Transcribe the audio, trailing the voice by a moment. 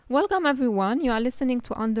Welcome everyone. You are listening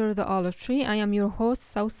to Under the Olive Tree. I am your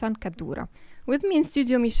host, Sausan Kadoura. With me in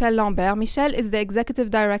studio, Michel Lambert. Michel is the Executive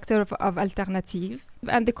Director of Alternative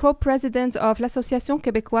and the Co-President of l'Association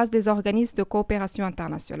québécoise des organismes de coopération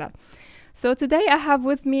internationale. So today I have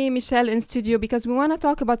with me Michel in studio because we want to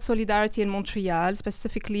talk about solidarity in Montreal,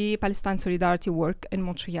 specifically Palestine-solidarity work in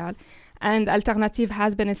Montreal. And Alternative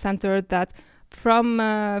has been a center that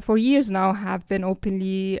for years now have been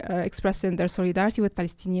openly expressing their solidarity with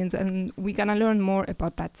Palestinians, and we're going to learn more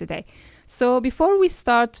about that today. So before we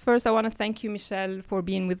start, first I want to thank you, Michel, for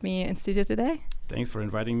being with me in studio today. Thanks for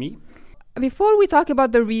inviting me. Before we talk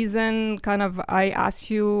about the reason I asked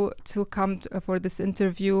you to come for this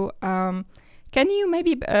interview, can you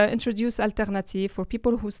maybe introduce Alternative for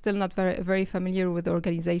people who are still not very familiar with the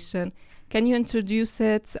organization? Can you introduce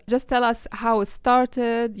it? Just tell us how it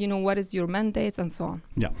started, what is your mandate and so on.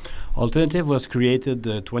 Yeah. Alternative was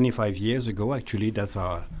created 25 years ago. Actually, that's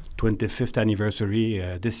our 25th anniversary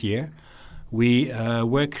this year. We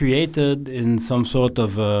were created in some sort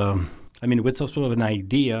of, with some sort of an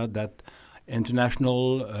idea that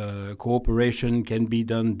international cooperation can be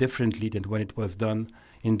done differently than when it was done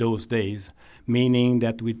in those days, meaning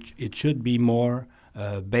that it should be more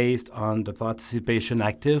based on the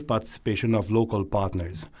active participation of local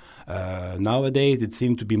partners. Nowadays, it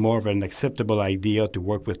seems to be more of an acceptable idea to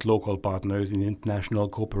work with local partners in international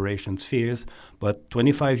cooperation spheres. But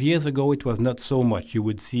 25 years ago, it was not so much. You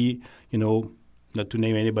would see, not to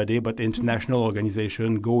name anybody, but international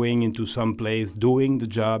organization going into some place, doing the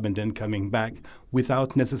job, and then coming back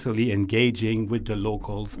without necessarily engaging with the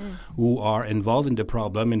locals who are involved in the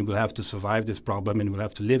problem and will have to survive this problem and will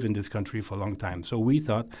have to live in this country for a long time. So we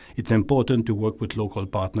thought it's important to work with local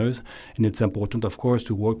partners, and it's important, of course,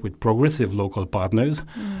 to work with progressive local partners.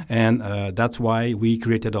 And that's why we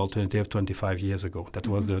created Alternative 25 years ago. That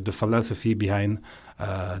was the philosophy behind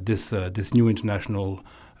this new international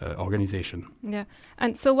organization. Yeah.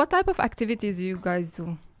 And so what type of activities do you guys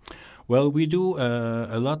do? Well, we do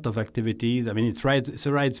a lot of activities. It's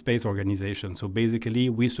a right space organization. So basically,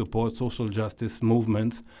 we support social justice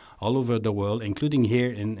movements all over the world, including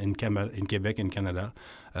here in Quebec and Canada.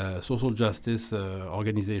 Social justice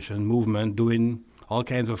organization movement doing all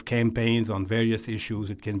kinds of campaigns on various issues.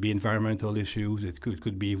 It can be environmental issues. It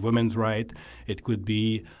could be women's rights. It could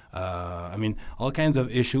be, all kinds of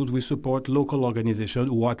issues. We support local organizations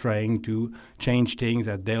who are trying to change things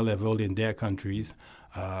at their level in their countries.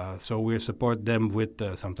 So we support them with,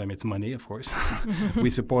 sometimes it's money, of course. We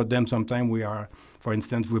support them. Sometimes for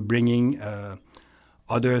instance, we're bringing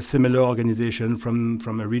other similar organizations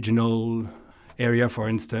from a regional area, for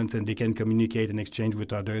instance, and they can communicate and exchange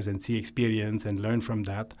with others and see experience and learn from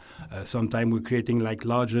that. Sometimes we're creating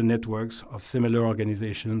larger networks of similar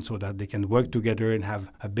organizations so that they can work together and have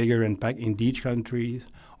a bigger impact in each countries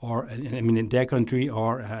or in their country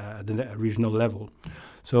or at the regional level.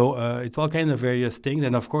 So it's all kinds of various things.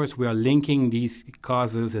 And of course, we are linking these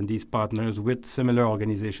causes and these partners with similar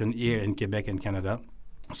organizations here in Quebec and Canada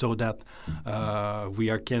so that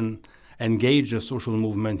we can engage the social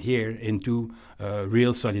movement here into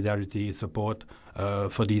real solidarity support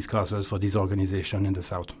for these causes, for these organizations in the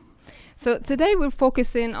South. So today we're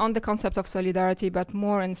focusing on the concept of solidarity, but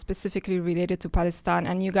more and specifically related to Palestine.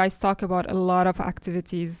 And you guys talk about a lot of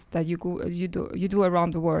activities that you do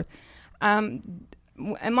around the world.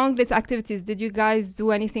 Among these activities, did you guys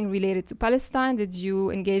do anything related to Palestine? Did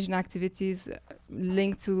you engage in activities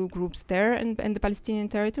linked to groups there in the Palestinian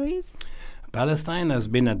territories? Palestine has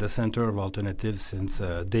been at the center of Alternative since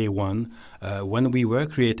day one. When we were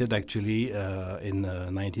created, actually, in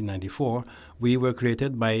 1994, we were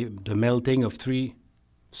created by the melting of three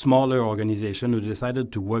smaller organizations who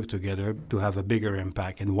decided to work together to have a bigger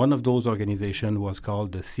impact. And one of those organizations was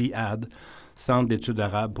called the CIAD, Centre d'études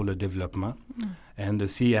arabes pour le développement. And the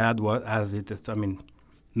CIAD has its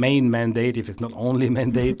main mandate, if it's not only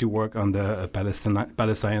mandate, to work on the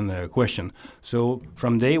Palestine question. So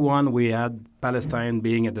from day one, we had Palestine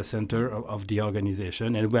being at the center of the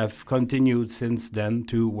organization, and we have continued since then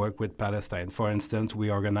to work with Palestine. For instance,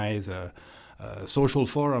 we organized a social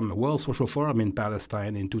forum, a World Social Forum in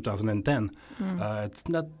Palestine in 2010. It's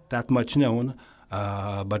not that much known,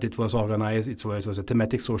 but it was organized. It was a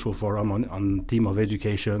thematic social forum on theme of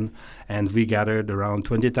education, and we gathered around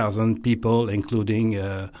 20,000 people, including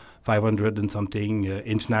 500 and something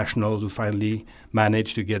internationals who finally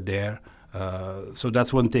managed to get there. So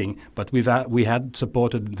that's one thing. But we had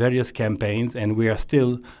supported various campaigns, and we are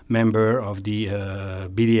still member of the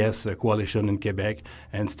BDS coalition in Quebec,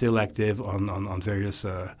 and still active on various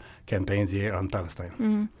campaigns here on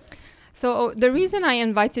Palestine. So the reason I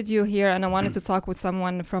invited you here and I wanted to talk with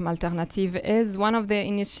someone from Alternative is one of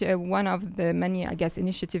the many, I guess,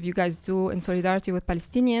 initiative you guys do in solidarity with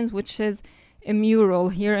Palestinians, which is a mural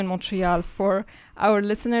here in Montreal. For our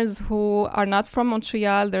listeners who are not from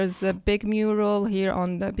Montreal, there's a big mural here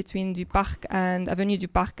between Avenue du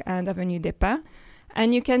Parc and Avenue des Pins.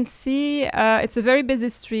 And you can see, it's a very busy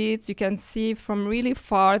street. You can see from really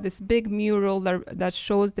far this big mural that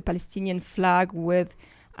shows the Palestinian flag with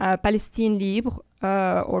Palestine Libre,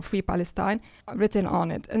 or Free Palestine, written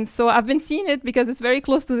on it. And so I've been seeing it because it's very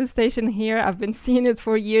close to the station here. I've been seeing it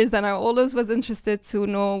for years, and I always was interested to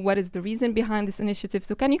know what is the reason behind this initiative.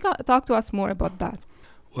 So can you talk to us more about that?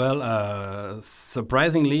 Well,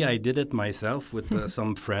 surprisingly, I did it myself with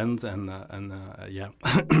some friends, and yeah,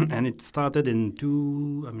 and it started in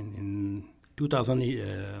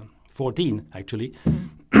 2014. Actually,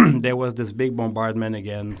 there was this big bombardment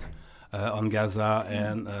again on Gaza,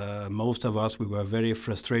 and most of us, we were very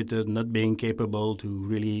frustrated, not being capable to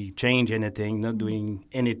really change anything, not doing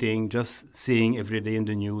anything, just seeing every day in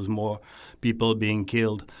the news more people being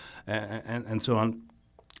killed, and so on.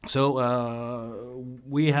 So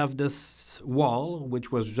we have this wall,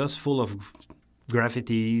 which was just full of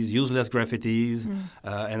graffitis, useless graffitis,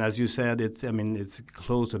 and as you said, it's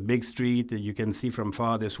close a big street. You can see from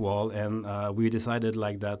far this wall, and we decided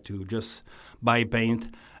like that to just buy paint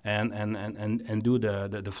and do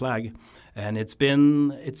the flag, and it's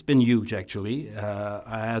been huge actually.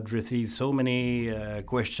 I had received so many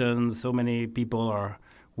questions. So many people are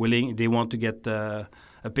willing. They want to get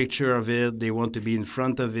a picture of it. They want to be in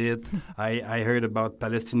front of it. I heard about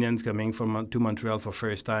Palestinians coming to Montreal for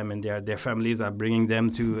first time, and their families are bringing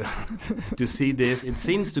them to to see this. It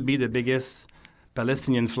seems to be the biggest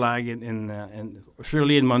Palestinian flag in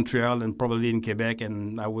surely in Montreal and probably in Quebec,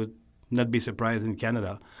 and I would not be surprised in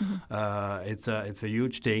Canada. It's a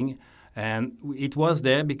huge thing. And it was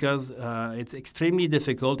there because it's extremely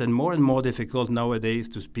difficult and more difficult nowadays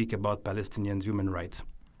to speak about Palestinians' human rights.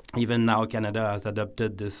 Even now, Canada has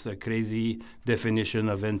adopted this crazy definition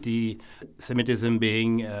of anti-Semitism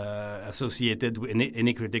being associated with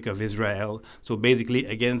any critic of Israel. So basically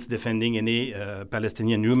against defending any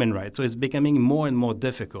Palestinian human rights. So it's becoming more and more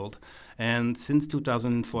difficult. And since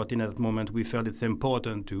 2014, at that moment, we felt it's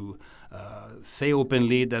important to say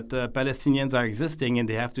openly that Palestinians are existing and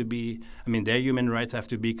they have to be, their human rights have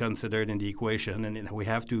to be considered in the equation. And we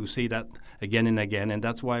have to say that again and again. And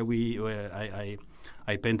that's why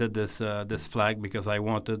I painted this flag, because I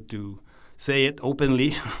wanted to say it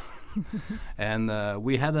openly, and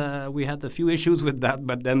we had a few issues with that,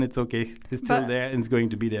 but then it's okay. It's still there, and it's going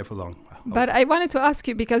to be there for long. But I wanted to ask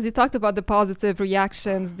you, because you talked about the positive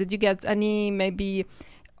reactions. Did you get any maybe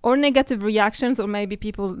or negative reactions, or maybe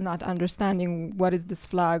people not understanding what is this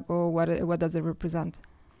flag or what does it represent?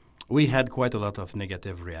 We had quite a lot of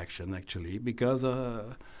negative reaction actually, because.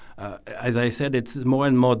 As I said, it's more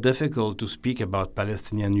and more difficult to speak about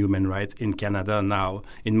Palestinian human rights in Canada now.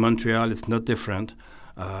 In Montreal, it's not different.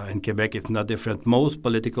 In Quebec, it's not different. Most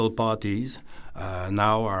political parties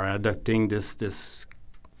now are adopting this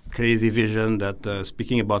crazy vision that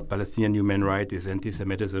speaking about Palestinian human rights is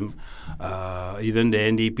anti-Semitism. Even the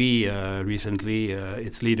NDP recently,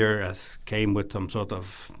 its leader came with some sort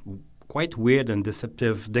of quite weird and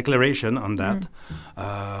deceptive declaration on that.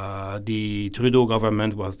 The Trudeau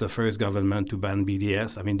government was the first government to ban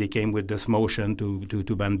BDS. They came with this motion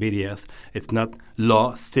to ban BDS. It's not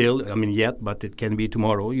law still, yet, but it can be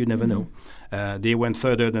tomorrow. You never know. They went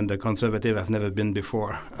further than the Conservative have never been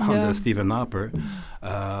before under Stephen Harper.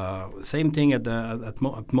 Same thing at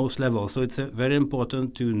most levels. So it's very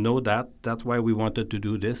important to know that. That's why we wanted to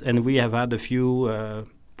do this. And we have had a few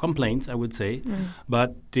complaints, I would say,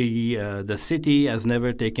 but the city has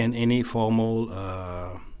never taken any formal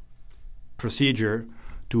procedure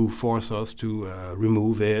to force us to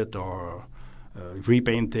remove it or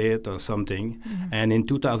repaint it or something. And in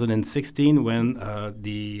 2016, when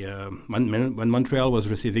Montreal was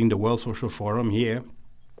receiving the World Social Forum here,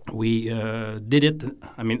 we did it.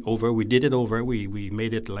 We did it over. We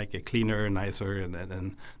made it like a cleaner, nicer,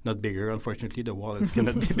 and not bigger. Unfortunately, the wall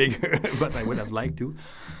cannot be bigger, but I would have liked to,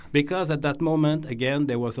 because at that moment, again,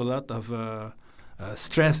 there was a lot of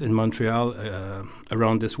stress in Montreal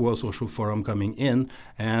around this World Social Forum coming in,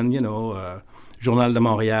 and Journal de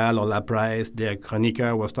Montréal or La Presse, their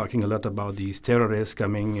chroniqueur was talking a lot about these terrorists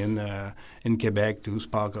coming in Quebec to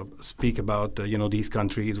speak about these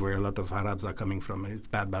countries where a lot of Arabs are coming from. It's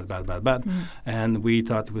bad. And we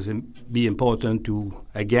thought it would be important to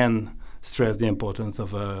again stress the importance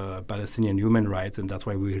of Palestinian human rights, and that's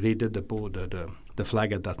why we raided the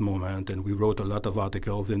flag at that moment, and we wrote a lot of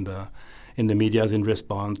articles in in the media in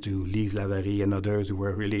response to Lise Lavary and others who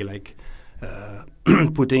were really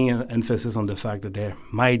putting an emphasis on the fact that there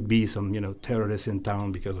might be some, terrorists in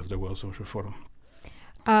town because of the World Social Forum.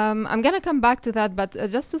 I'm going to come back to that, but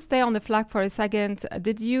just to stay on the flag for a second,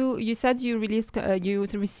 you said you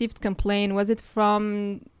received complaint. Was it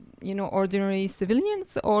from, ordinary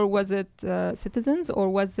civilians, or was it citizens, or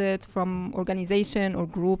was it from organization or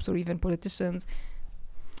groups or even politicians?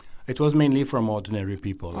 It was mainly from ordinary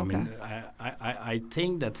people. Okay. I mean, I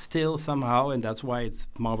think that still somehow, and that's why it's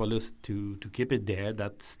marvelous to keep it there,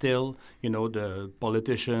 that still, the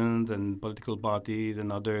politicians and political parties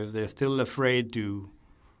and others, they're still afraid to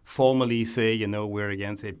formally say, we're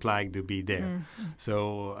against a flag to be there. Mm-hmm.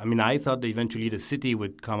 So, I mean, I thought that eventually the city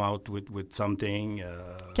would come out with something.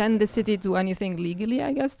 Can the city do anything legally,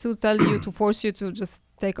 I guess, to tell you, to force you to just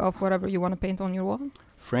take off whatever you want to paint on your wall?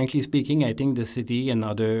 Frankly speaking, I think the city and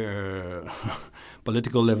other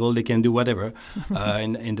political level, they can do whatever,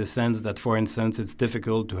 in the sense that, for instance, it's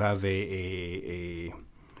difficult to have an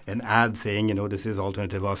ad saying, this is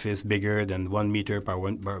alternative office bigger than 1 meter by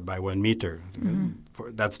 1 meter. Mm-hmm.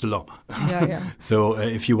 That's the law. Yeah. So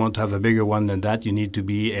if you want to have a bigger one than that, you need to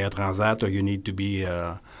be Air Transat, or you need to be,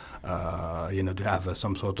 to have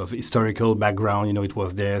some sort of historical background. It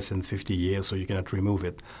was there since 50 years, so you cannot remove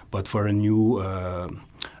it. But for a new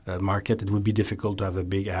market, it would be difficult to have a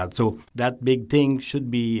big ad. So that big thing should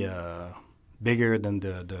be bigger than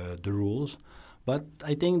the rules. But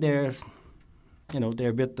I think they're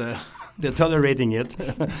a bit, they're tolerating it.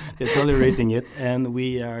 They're tolerating it, and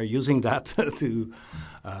we are using that to,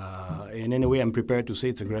 and in a way, I'm prepared to say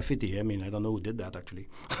it's a graffiti. I mean, I don't know who did that, actually.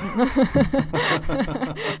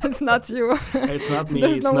 It's not you. It's not me.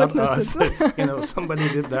 There's it's no not witnesses. us. Somebody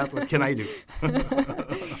did that. What can I do?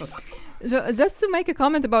 Just to make a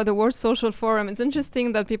comment about the World Social Forum, it's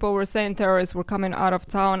interesting that people were saying terrorists were coming out of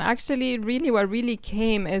town. Actually, what really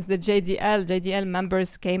came is the JDL. JDL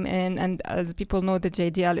members came in, and as people know, the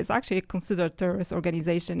JDL is actually considered a terrorist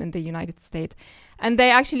organization in the United States. And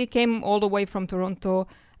they actually came all the way from Toronto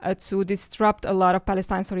to disrupt a lot of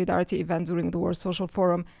Palestine-solidarity events during the World Social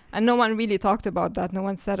Forum. And no one really talked about that. No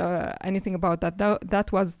one said anything about that.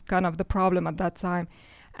 That was kind of the problem at that time.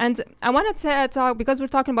 And I want to talk, because we're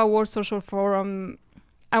talking about World Social Forum,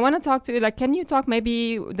 I want to talk to you, can you talk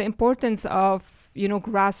maybe the importance of,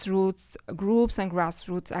 grassroots groups and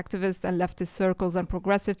grassroots activists and leftist circles and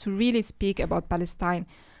progressive to really speak about Palestine,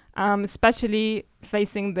 especially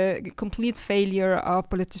facing the complete failure of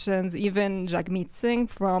politicians, even Jagmeet Singh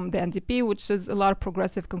from the NDP, which is a lot of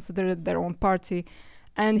progressive considered their own party.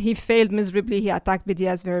 And he failed miserably. He attacked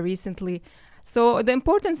BDS very recently. So the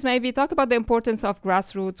importance, maybe talk about the importance of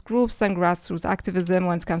grassroots groups and grassroots activism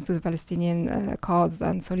when it comes to the Palestinian cause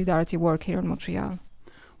and solidarity work here in Montreal.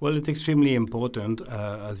 Well, it's extremely important,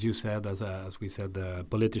 as you said, as we said,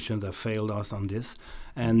 politicians have failed us on this,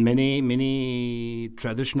 and many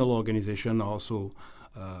traditional organizations also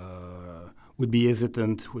would be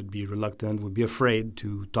hesitant, would be reluctant, would be afraid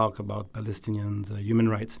to talk about Palestinians' human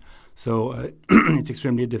rights. So it's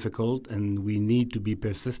extremely difficult, and we need to be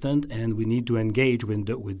persistent, and we need to engage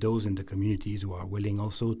with those in the communities who are willing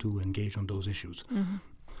also to engage on those issues. Mm-hmm.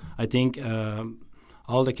 I think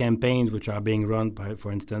all the campaigns which are being run,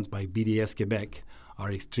 for instance, by BDS Quebec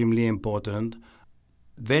are extremely important.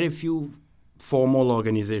 Very few formal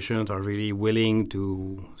organizations are really willing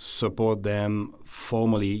to support them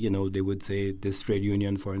formally. They would say, this trade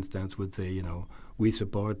union, for instance, would say, we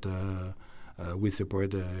support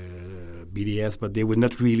BDS, but they would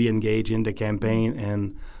not really engage in the campaign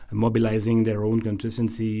and mobilizing their own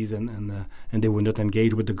constituencies, and they would not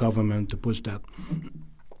engage with the government to push that.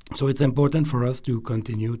 So it's important for us to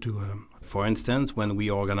continue to, for instance, when we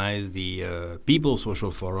organized the People's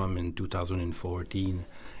Social Forum in 2014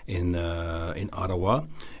 in Ottawa,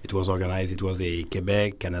 it was organized, it was a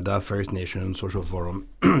Quebec, Canada, First Nations Social Forum.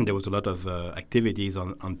 There was a lot of activities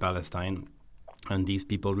on Palestine, and these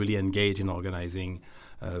people really engage in organizing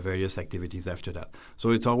various activities after that. So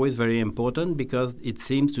it's always very important, because it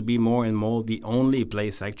seems to be more and more the only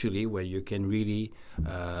place actually where you can really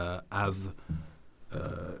have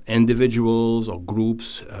individuals or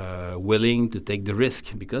groups willing to take the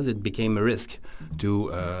risk, because it became a risk to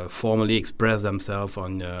formally express themselves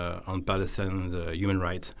on Palestinian human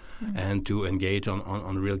rights, and to engage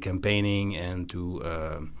on real campaigning, and to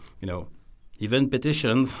even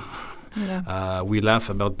petitions. Yeah. We laugh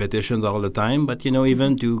about petitions all the time, but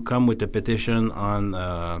even to come with a petition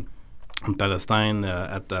on Palestine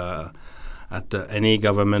at any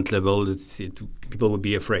government level, people would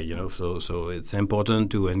be afraid, So it's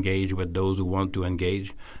important to engage with those who want to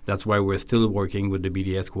engage. That's why we're still working with the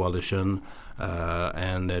BDS coalition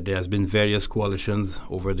and there has been various coalitions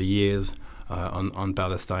over the years on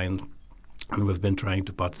Palestine. And we've been trying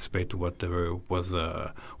to participate to whatever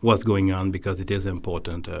was going on, because it is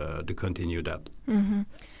important to continue that. Mm-hmm.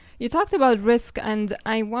 You talked about risk, and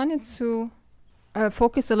I wanted to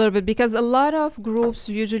focus a little bit, because a lot of groups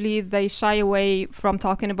usually they shy away from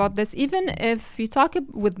talking about this, even if you talk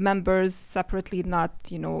with members separately, not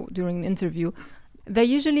during an interview. They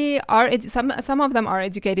usually are some of them are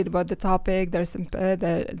educated about the topic.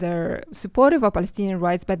 They're supportive of Palestinian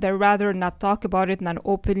rights, but they'd rather not talk about it, not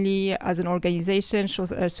openly as an organization show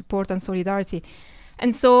support and solidarity.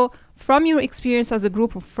 And so, from your experience as a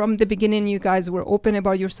group, from the beginning, you guys were open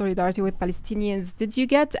about your solidarity with Palestinians. Did you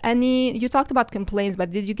get any? You talked about complaints,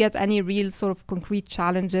 but did you get any real sort of concrete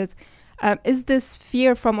challenges? Is this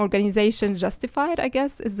fear from organizations justified? I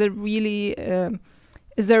guess is there really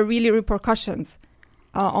repercussions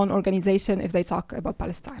on organization if they talk about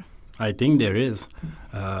Palestine? I think there is.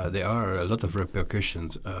 There are a lot of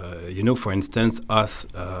repercussions. For instance, us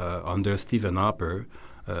under Stephen Harper.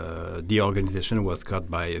 The organization was cut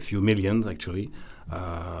by a few millions, actually.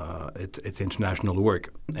 It's international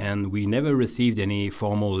work. And we never received any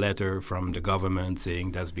formal letter from the government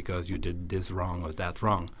saying that's because you did this wrong or that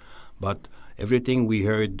wrong. But everything we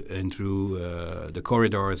heard through the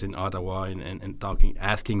corridors in Ottawa and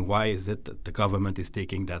asking why is it that the government is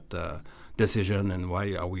taking that decision and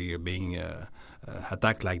why are we being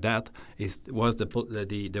attacked like that, was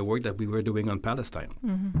the work that we were doing on Palestine.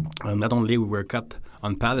 Mm-hmm. And not only we were cut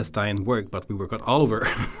on Palestine work, but we were cut all over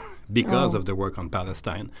because of the work on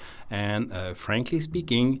Palestine. And frankly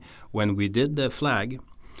speaking, when we did the flag,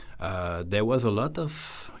 there was a lot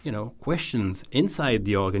of questions inside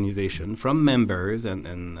the organization from members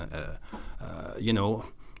and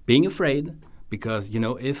being afraid. Because,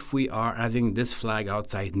 if we are having this flag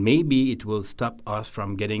outside, maybe it will stop us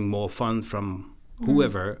from getting more funds from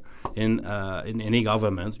whoever in any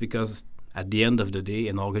governments. Because at the end of the day,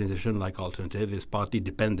 an organization like Alternative is partly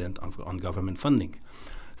dependent on government funding.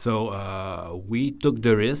 So we took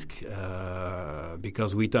the risk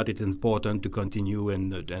because we thought it's important to continue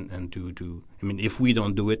and to. I mean, if we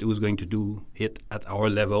don't do it, who's going to do it at our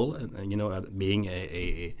level? Being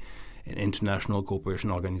an international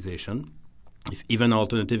cooperation organization. If even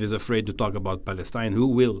Alternative is afraid to talk about Palestine, who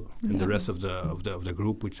will in the rest of the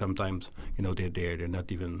group, which sometimes they're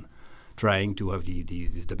not even trying to have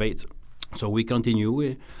these debates. So we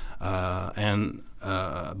continue,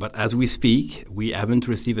 but as we speak, we haven't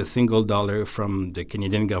received a single dollar from the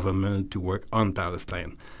Canadian government to work on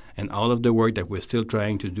Palestine, and all of the work that we're still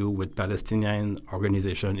trying to do with Palestinian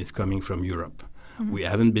organization is coming from Europe. Mm-hmm. We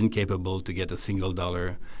haven't been capable to get a single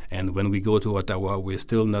dollar. And when we go to Ottawa, we're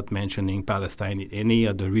still not mentioning Palestine in any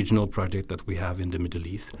of the regional project that we have in the Middle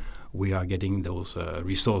East. We are getting those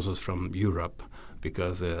resources from Europe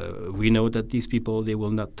because we know that these people, they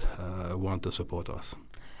will not want to support us.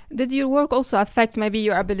 Did your work also affect maybe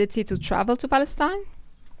your ability to travel to Palestine?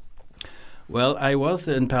 Well, I was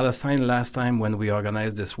in Palestine last time when we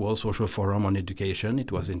organized this World Social Forum on Education.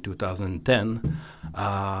 It was in 2010.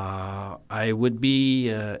 I would be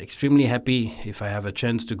extremely happy if I have a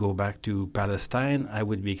chance to go back to Palestine. I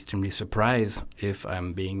would be extremely surprised if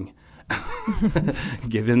I'm being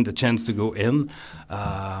given the chance to go in.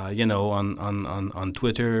 On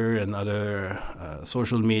Twitter and other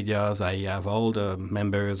social medias, I have all the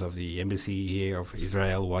members of the embassy here of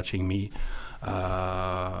Israel watching me.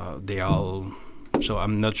 So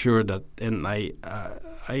I'm not sure that, and I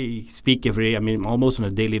speak almost on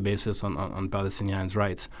a daily basis on Palestinians'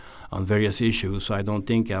 rights on various issues. So I don't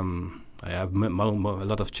think I have a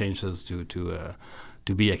lot of chances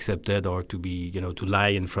to be accepted or to be to lie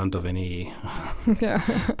in front of any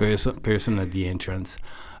person at the entrance.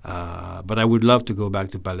 But I would love to go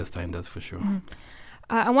back to Palestine. That's for sure. Mm-hmm.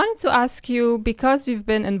 I wanted to ask you, because you've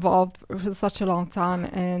been involved for such a long time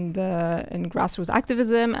in grassroots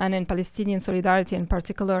activism and in Palestinian solidarity in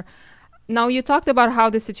particular. Now, you talked about how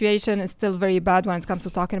the situation is still very bad when it comes to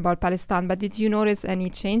talking about Palestine, but did you notice any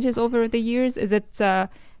changes over the years? Is it, I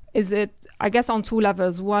guess, on two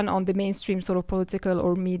levels? One, on the mainstream sort of political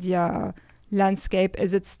or media landscape,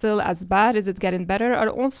 is it still as bad? Is it getting better? Or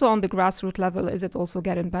also on the grassroots level, is it also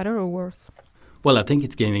getting better or worse? Well, I think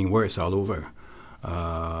it's getting worse all over.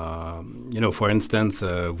 For instance,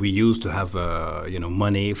 we used to have,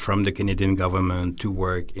 money from the Canadian government to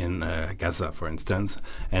work in Gaza, for instance.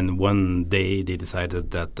 And one day they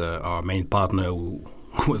decided that our main partner, who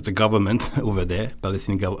was the government over there,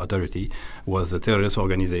 Palestine Authority, was a terrorist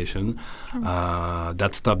organization.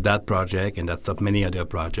 That stopped that project, and that stopped many other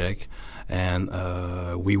projects. And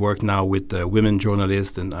we work now with women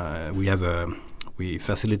journalists, and we have a we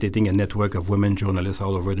facilitating a network of women journalists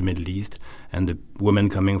all over the Middle East, and the women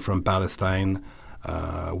coming from Palestine,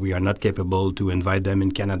 we are not capable to invite them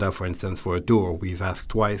in Canada, for instance, for a tour. We've asked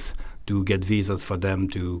twice to get visas for them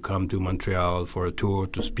to come to Montreal for a tour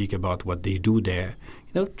to speak about what they do there.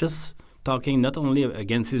 Just talking not only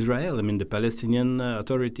against Israel. I mean, the Palestinian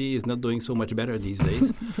Authority is not doing so much better these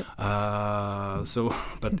days.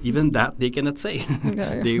 But even that they cannot say.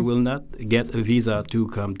 They will not get a visa to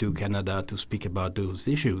come to Canada to speak about those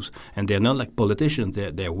issues. And they're not like politicians.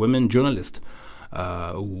 They're women journalists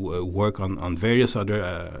who work on various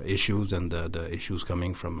other issues and the issues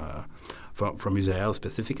coming from Israel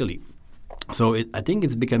specifically. So I think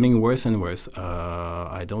it's becoming worse and worse.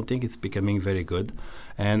 I don't think it's becoming very good.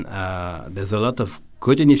 And there's a lot of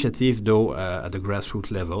good initiatives, though, at the grassroots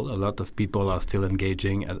level. A lot of people are still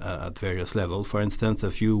engaging at various levels. For instance,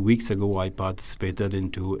 a few weeks ago, I participated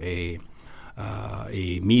into a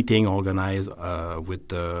meeting organized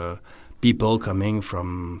with people coming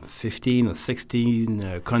from 15 or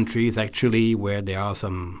 16 countries, actually, where there are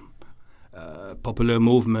some popular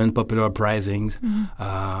movement, popular uprisings,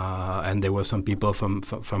 and there were some people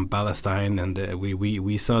from Palestine, and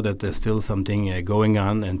we saw that there's still something going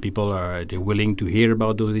on, and they're willing to hear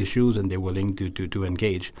about those issues, and they're willing to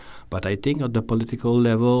engage. But I think at the political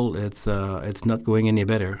level, it's not going any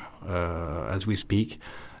better as we speak.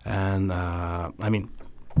 And I mean,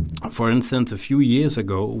 for instance, a few years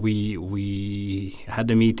ago, we had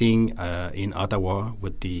a meeting in Ottawa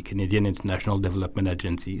with the Canadian International Development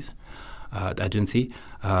Agency.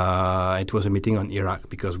 It was a meeting on Iraq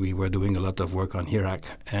because we were doing a lot of work on Iraq.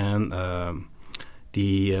 And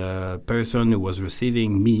the person who was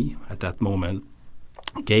receiving me at that moment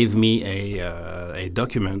gave me a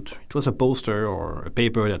document. It was a poster or a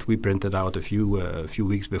paper that we printed out a few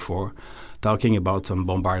weeks before, talking about some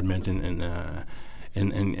bombardment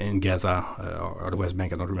in Gaza or the West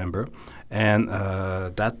Bank, I don't remember. And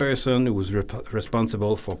that person who was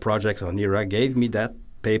responsible for projects on Iraq gave me that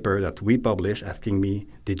paper that we published, asking me,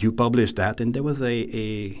 did you publish that? And there was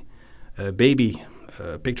a baby,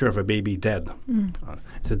 a picture of a baby dead. I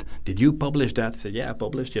said, did you publish that? I said, yeah, I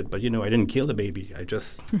published it, but I didn't kill the baby. I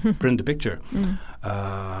just printed the picture.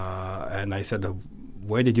 And I said,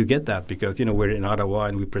 where did you get that? Because, we're in Ottawa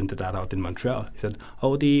and we printed that out in Montreal. He said,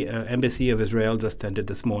 the Embassy of Israel just sent it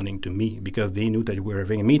this morning to me because they knew that we were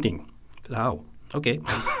having a meeting. I said, how? Okay.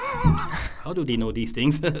 How do they know these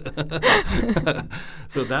things?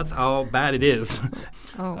 So that's how bad it is.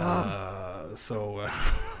 Oh, wow.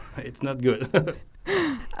 It's not good.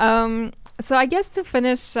 So I guess to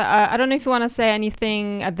finish, I don't know if you want to say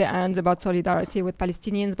anything at the end about solidarity with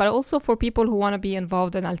Palestinians, but also for people who want to be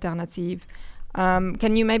involved in Alternative.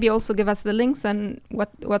 Can you maybe also give us the links and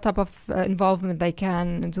what type of involvement they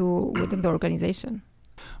can do within the organization?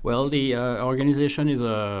 Well, the organization is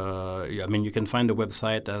you can find the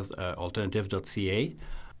website as alternative.ca.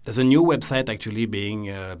 There's a new website actually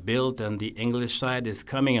being built, and the English side is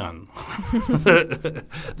coming on.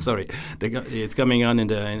 Sorry, it's coming on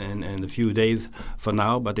in a few days for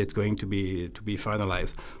now, but it's going to be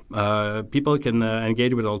finalized. People can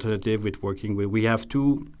engage with Alternative with working with. We have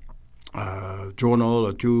two journal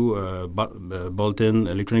or two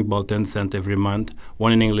electronic bulletins sent every month,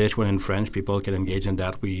 one in English, one in French. People can engage in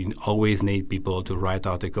that. We always need people to write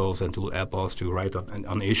articles and to help us to write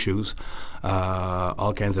on issues,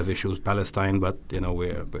 all kinds of issues, Palestine, but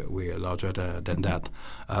we're larger than that.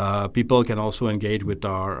 People can also engage with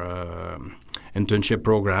our internship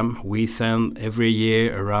program. We send every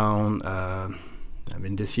year around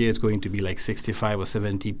this year it's going to be like 65 or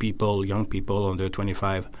 70 people, young people under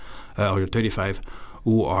 25 or 35,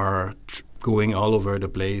 who are going all over the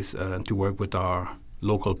place to work with our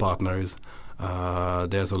local partners.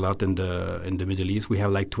 There's a lot in the Middle East. We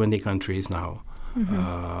have like 20 countries now.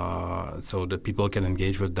 So that people can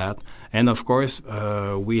engage with that. And of course,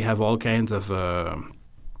 we have all kinds of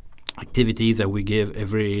activities that we give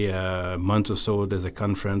every month or so. There's a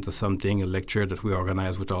conference or something, a lecture that we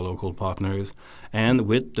organize with our local partners. And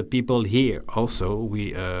with the people here also,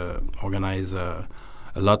 we organize a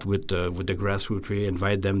lot with the grassroots. We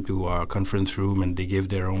invite them to our conference room, and they give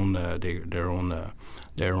their own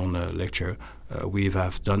lecture. We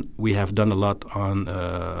have done a lot on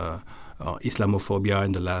Islamophobia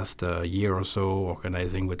in the last year or so,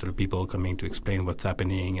 organizing with the people coming to explain what's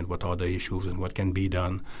happening and what are the issues and what can be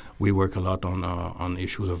done. We work a lot on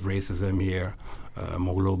issues of racism here,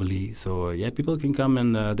 more globally. So people can come,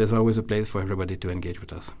 and there's always a place for everybody to engage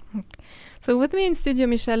with us. So with me in studio,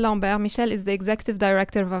 Michel Lambert. Michel is the executive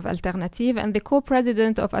director of Alternative and the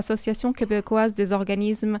co-president of Association Québécoise des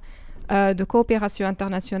Organismes de Coopération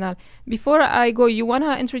Internationale. Before I go, you want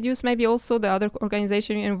to introduce maybe also the other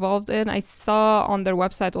organization you're involved in? I saw on their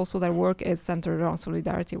website also their work is centered around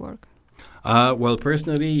solidarity work. Well,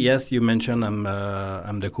 personally, yes, you mentioned I'm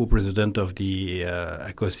the co-president of the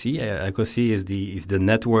ACOSI. ACOSI is the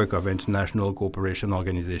network of international cooperation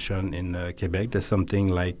organization in Quebec. There's something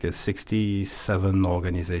like 67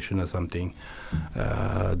 organizations or something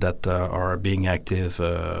that are being active,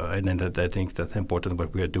 and that I think that's important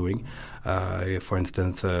what we are doing. For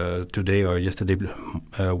instance, today or yesterday,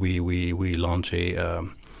 we launched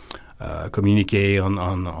a communique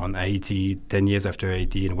on Haiti, 10 years after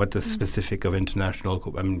Haiti, and what the specific of the international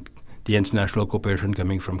cooperation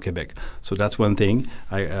coming from Quebec. So that's one thing.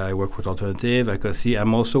 I work with Alternative, ACOSI.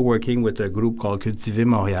 I'm also working with a group called Cultiver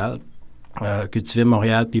Montreal. Cultiver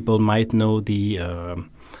Montreal, people might know the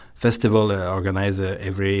festival organized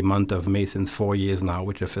every month of May since 4 years now,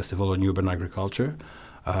 which is a festival on urban agriculture.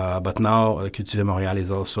 But now Cultiver Montreal is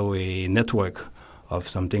also a network of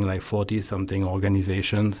something like 40-something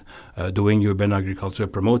organizations doing urban agriculture,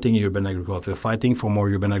 promoting urban agriculture, fighting for more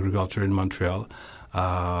urban agriculture in Montreal.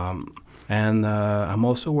 And I'm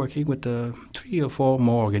also working with 3 or 4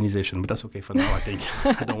 more organizations, but that's okay for now, I think.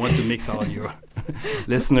 I don't want to mix all your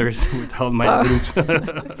listeners with all my groups.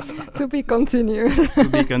 To be continued. To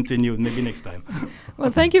be continued, maybe next time.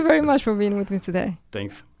 Well, thank you very much for being with me today.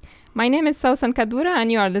 Thanks. My name is Sausan Kadura, and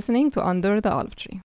you are listening to Under the Olive Tree.